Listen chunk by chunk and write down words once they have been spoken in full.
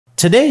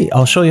Today,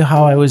 I'll show you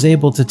how I was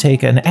able to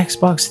take an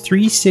Xbox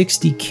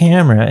 360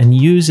 camera and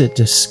use it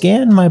to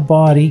scan my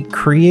body,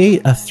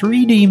 create a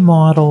 3D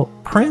model,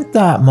 print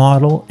that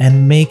model,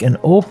 and make an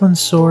open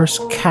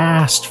source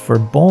cast for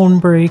bone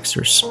breaks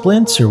or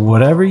splints or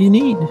whatever you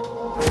need.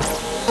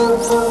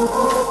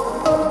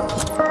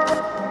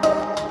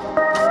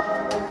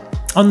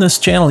 On this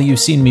channel, you've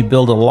seen me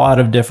build a lot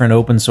of different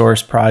open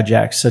source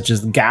projects, such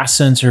as the gas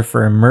sensor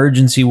for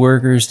emergency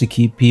workers to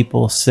keep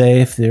people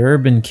safe, the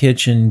urban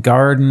kitchen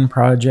garden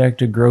project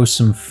to grow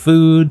some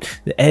food,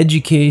 the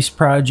Educase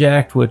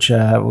project, which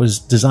was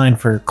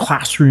designed for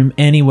classroom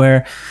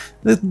anywhere.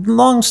 The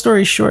long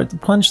story short, the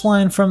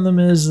punchline from them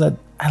is that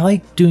I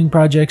like doing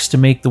projects to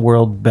make the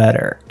world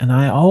better, and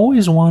I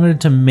always wanted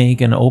to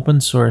make an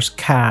open source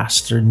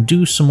cast or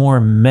do some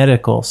more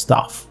medical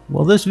stuff.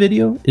 Well, this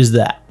video is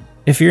that.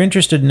 If you're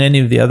interested in any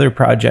of the other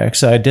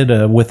projects, I did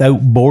a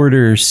Without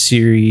Borders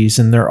series,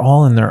 and they're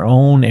all in their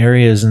own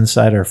areas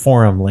inside our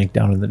forum, link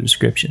down in the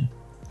description.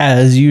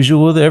 As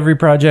usual with every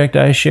project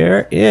I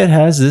share, it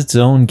has its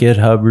own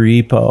GitHub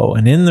repo,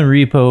 and in the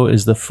repo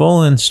is the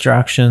full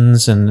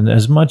instructions and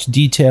as much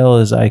detail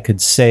as I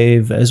could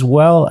save, as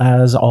well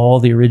as all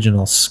the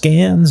original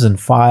scans and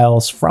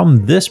files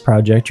from this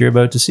project you're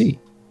about to see.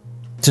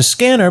 To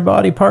scan our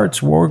body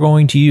parts, we're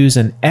going to use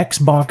an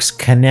Xbox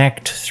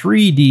Kinect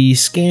 3D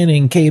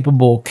scanning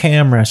capable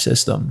camera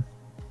system.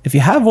 If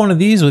you have one of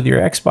these with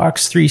your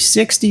Xbox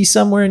 360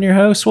 somewhere in your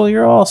house, well,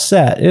 you're all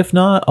set. If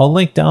not, I'll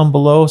link down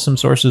below some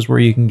sources where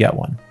you can get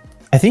one.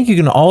 I think you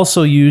can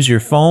also use your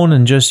phone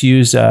and just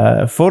use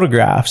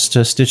photographs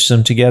to stitch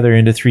them together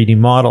into 3D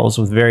models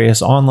with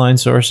various online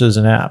sources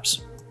and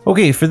apps.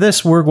 Okay, for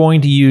this we're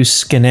going to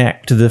use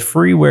Kinect, the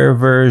freeware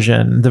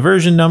version. The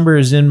version number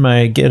is in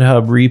my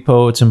GitHub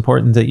repo. It's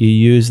important that you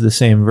use the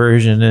same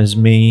version as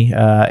me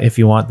if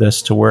you want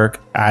this to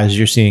work as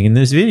you're seeing in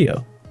this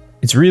video.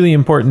 It's really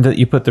important that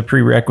you put the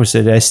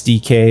prerequisite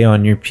SDK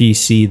on your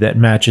PC that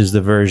matches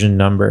the version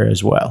number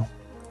as well.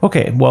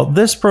 Okay, well,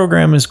 this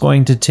program is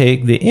going to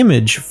take the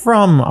image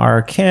from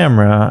our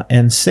camera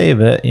and save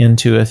it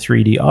into a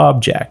 3D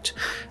object.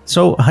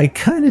 So I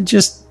kind of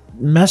just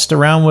messed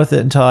around with it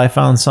until I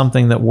found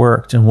something that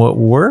worked, and what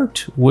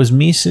worked was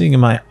me sitting in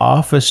my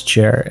office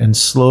chair and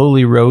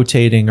slowly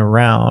rotating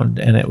around,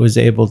 and it was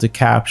able to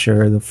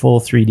capture the full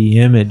 3D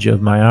image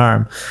of my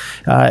arm.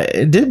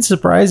 It did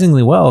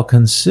surprisingly well,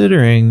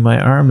 considering my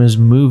arm is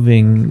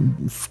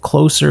moving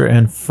closer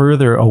and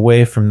further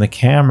away from the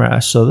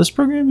camera, so this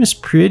program is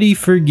pretty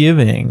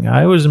forgiving.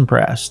 I was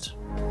impressed.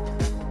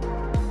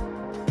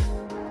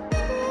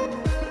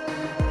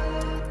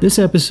 This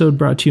episode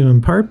brought to you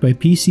in part by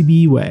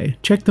PCBWay.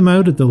 Check them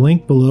out at the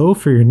link below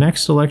for your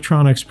next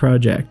electronics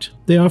project.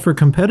 They offer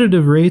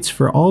competitive rates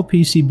for all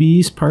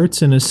PCBs,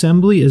 parts, and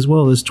assembly, as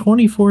well as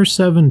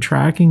 24/7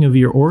 tracking of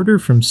your order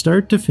from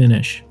start to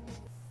finish.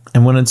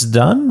 And when it's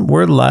done,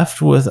 we're left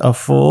with a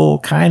full,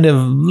 kind of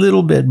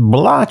little bit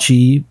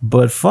blotchy,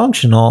 but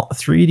functional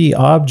 3D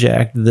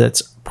object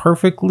that's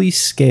perfectly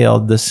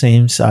scaled the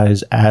same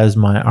size as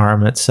my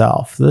arm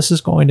itself. This is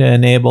going to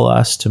enable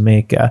us to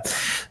make,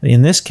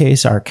 in this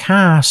case, our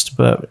cast,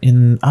 but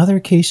in other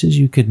cases,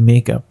 you could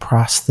make a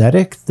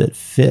prosthetic that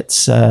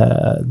fits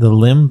the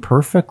limb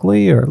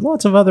perfectly, or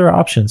lots of other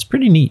options.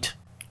 Pretty neat.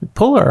 We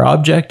pull our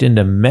object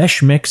into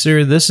Mesh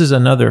Mixer. This is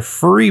another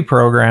free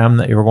program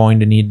that you're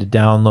going to need to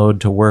download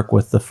to work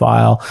with the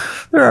file.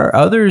 There are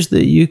others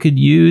that you could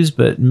use,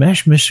 but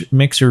Mesh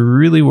Mixer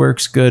really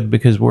works good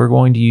because we're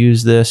going to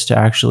use this to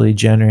actually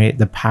generate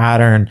the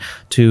pattern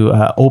to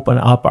open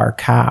up our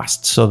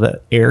cast so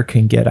that air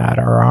can get at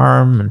our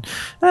arm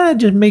and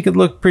just make it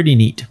look pretty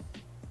neat.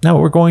 Now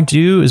what we're going to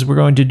do is we're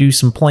going to do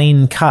some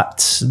plain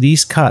cuts.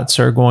 These cuts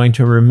are going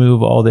to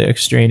remove all the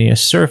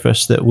extraneous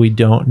surface that we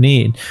don't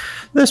need.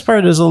 This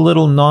part is a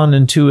little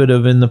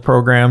non-intuitive in the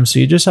program, so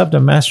you just have to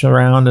mess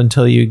around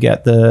until you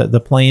get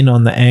the plane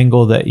on the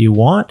angle that you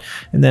want,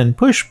 and then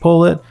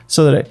push-pull it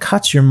so that it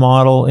cuts your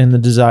model in the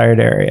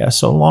desired area.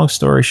 So long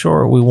story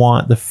short, we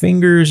want the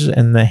fingers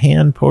and the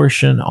hand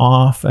portion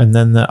off, and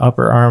then the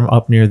upper arm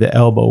up near the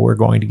elbow we're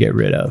going to get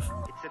rid of.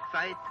 It's a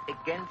fight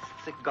against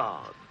the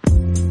gods.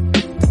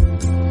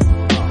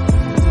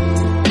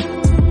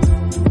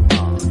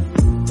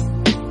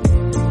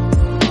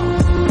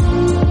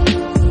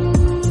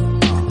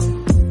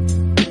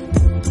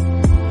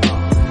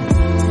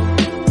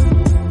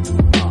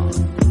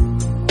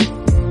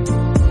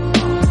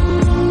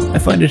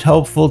 I find it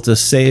helpful to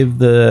save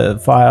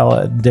the file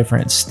at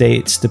different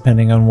states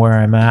depending on where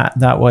I'm at.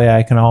 That way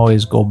I can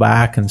always go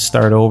back and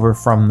start over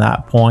from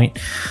that point.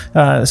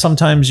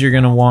 Sometimes you're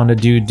going to want to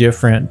do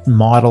different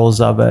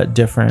models of it,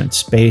 different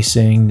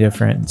spacing,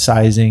 different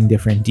sizing,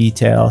 different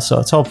detail, so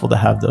it's helpful to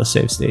have those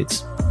save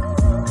states.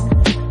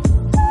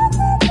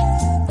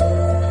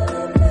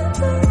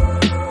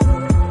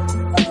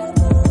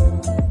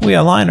 We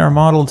align our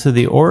model to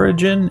the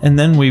origin, and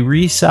then we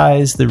reduce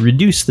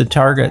the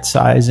target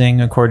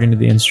sizing according to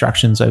the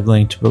instructions I've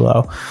linked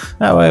below.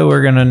 That way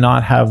we're going to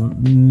not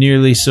have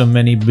nearly so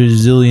many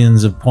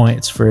bazillions of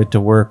points for it to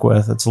work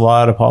with. It's a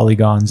lot of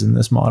polygons in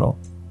this model.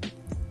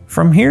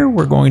 From here,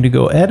 we're going to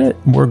go edit.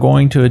 We're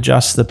going to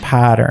adjust the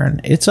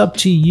pattern. It's up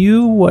to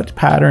you what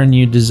pattern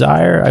you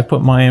desire. I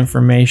put my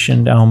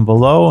information down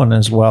below and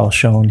as well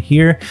shown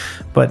here,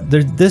 but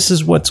this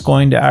is what's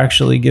going to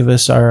actually give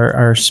us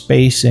our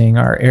spacing,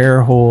 our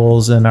air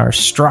holes, and our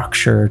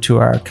structure to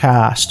our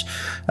cast.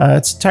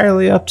 It's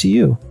entirely up to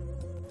you.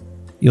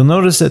 You'll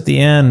notice at the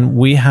end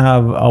we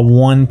have a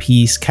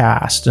one-piece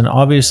cast, and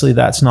obviously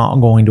that's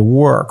not going to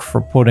work for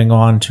putting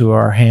onto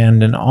our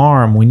hand and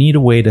arm. We need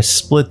a way to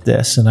split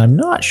this, and I'm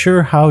not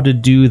sure how to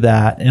do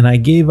that, and I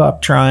gave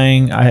up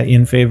trying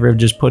in favor of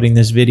just putting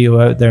this video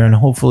out there, and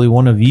hopefully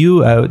one of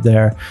you out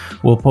there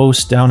will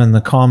post down in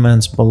the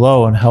comments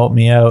below and help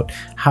me out.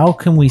 How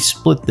can we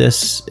split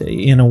this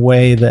in a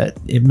way that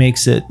it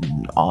makes it,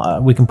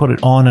 we can put it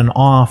on and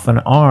off an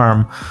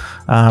arm,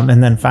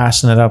 and then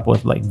fasten it up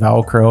with like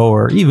Velcro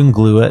or even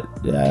glue it.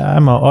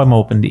 I'm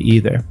open to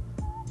either.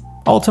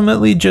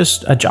 Ultimately,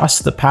 just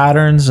adjust the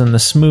patterns and the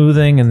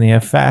smoothing and the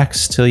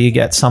effects till you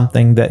get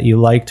something that you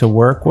like to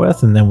work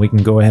with, and then we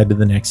can go ahead to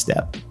the next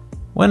step.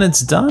 When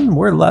it's done,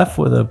 we're left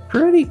with a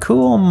pretty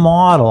cool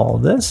model.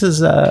 This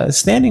is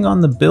standing on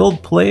the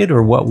build plate,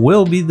 or what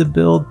will be the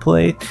build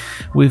plate.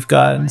 We've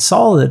got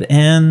solid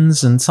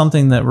ends and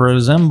something that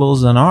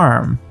resembles an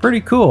arm.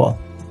 Pretty cool.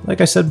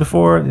 Like I said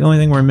before, the only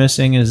thing we're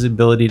missing is the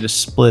ability to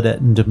split it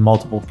into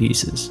multiple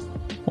pieces.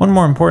 One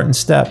more important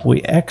step,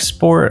 we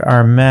export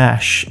our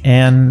mesh,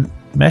 and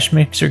Mesh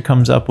Mixer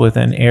comes up with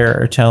an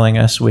error telling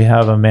us we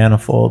have a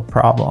manifold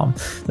problem.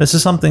 This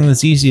is something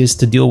that's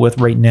easiest to deal with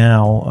right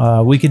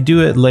now. We could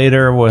do it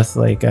later with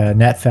like a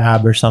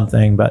NetFab or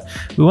something, but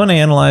we want to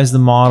analyze the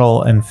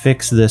model and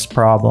fix this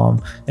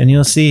problem. And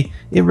you'll see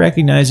it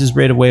recognizes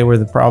right away where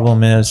the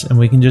problem is, and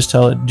we can just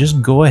tell it,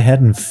 just go ahead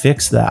and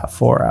fix that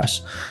for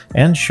us.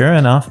 And sure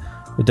enough,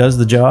 it does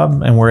the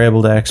job, and we're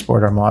able to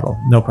export our model,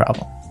 no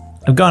problem.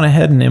 I've gone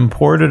ahead and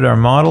imported our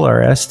model,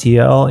 our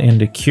STL,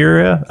 into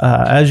Cura.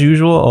 As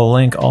usual, I'll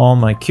link all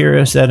my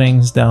Cura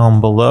settings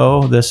down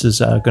below. This is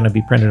going to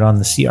be printed on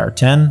the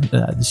CR10.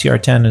 The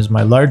CR10 is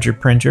my larger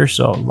printer,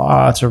 so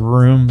lots of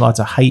room,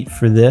 lots of height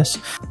for this.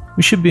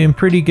 We should be in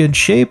pretty good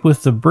shape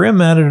with the brim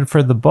added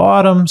for the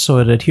bottom, so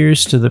it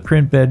adheres to the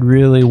print bed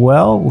really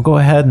well. We'll go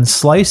ahead and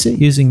slice it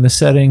using the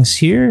settings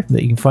here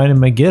that you can find in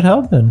my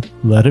GitHub and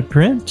let it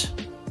print.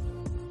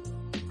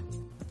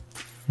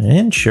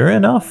 And sure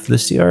enough, the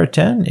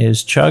CR10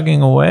 is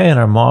chugging away and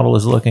our model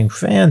is looking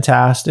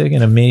fantastic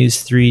in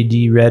Amaze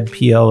 3D Red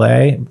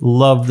PLA.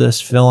 Love this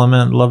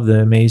filament, love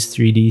the Amaze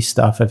 3D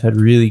stuff. I've had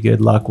really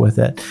good luck with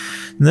it.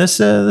 And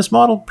this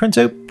model prints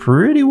out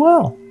pretty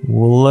well.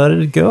 We'll let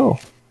it go.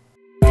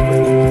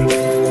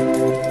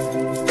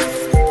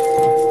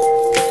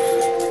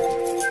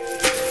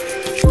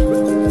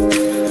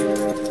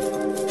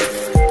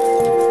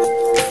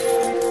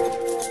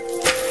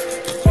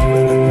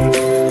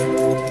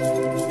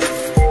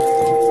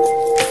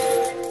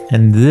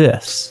 And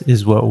this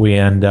is what we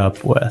end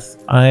up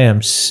with. I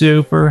am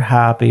super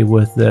happy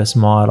with this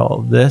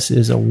model. This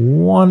is a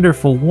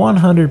wonderful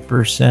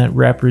 100%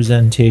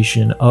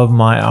 representation of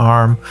my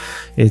arm.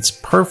 It's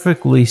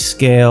perfectly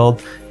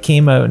scaled,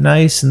 came out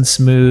nice and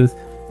smooth,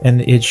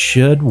 and it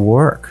should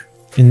work.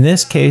 In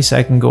this case,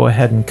 I can go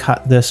ahead and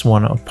cut this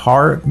one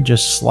apart,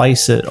 just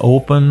slice it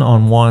open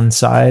on one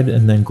side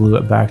and then glue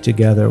it back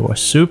together with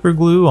super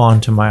glue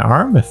onto my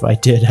arm if I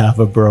did have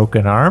a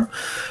broken arm.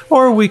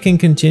 Or we can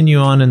continue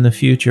on in the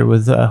future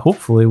with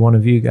hopefully one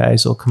of you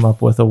guys will come up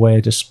with a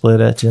way to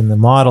split it in the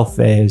model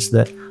phase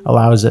that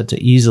allows it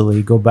to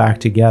easily go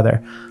back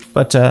together.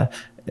 But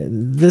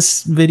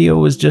this video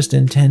was just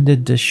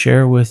intended to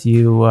share with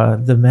you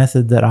the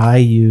method that I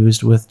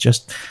used with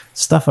just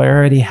stuff I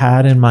already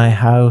had in my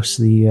house,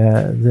 the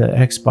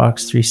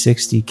Xbox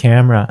 360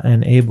 camera,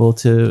 and able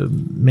to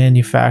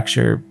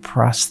manufacture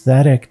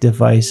prosthetic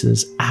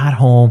devices at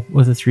home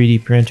with a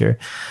 3D printer.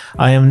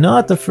 I am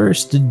not the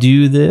first to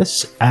do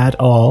this at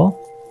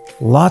all.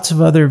 Lots of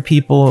other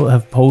people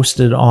have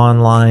posted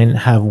online,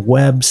 have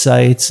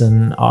websites,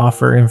 and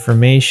offer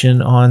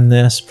information on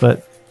this,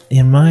 but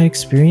in my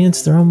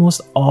experience, they're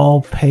almost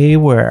all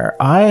payware.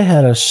 I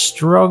had a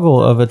struggle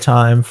of a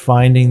time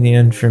finding the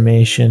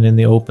information in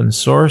the open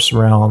source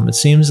realm. It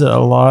seems that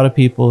a lot of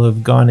people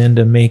have gone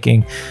into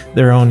making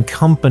their own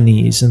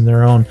companies and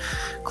their own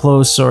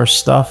closed source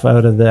stuff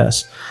out of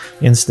this.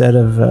 Instead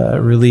of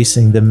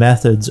releasing the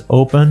methods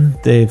open,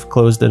 they've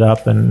closed it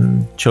up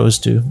and chose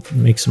to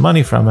make some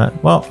money from it.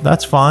 Well,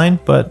 that's fine,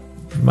 but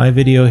my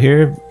video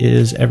here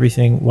is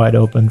everything wide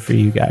open for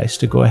you guys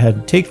to go ahead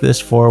and take this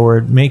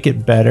forward, make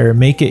it better,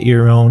 make it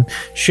your own,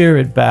 share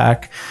it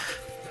back.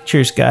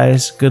 Cheers,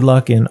 guys. Good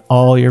luck in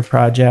all your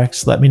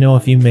projects. Let me know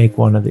if you make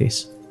one of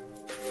these.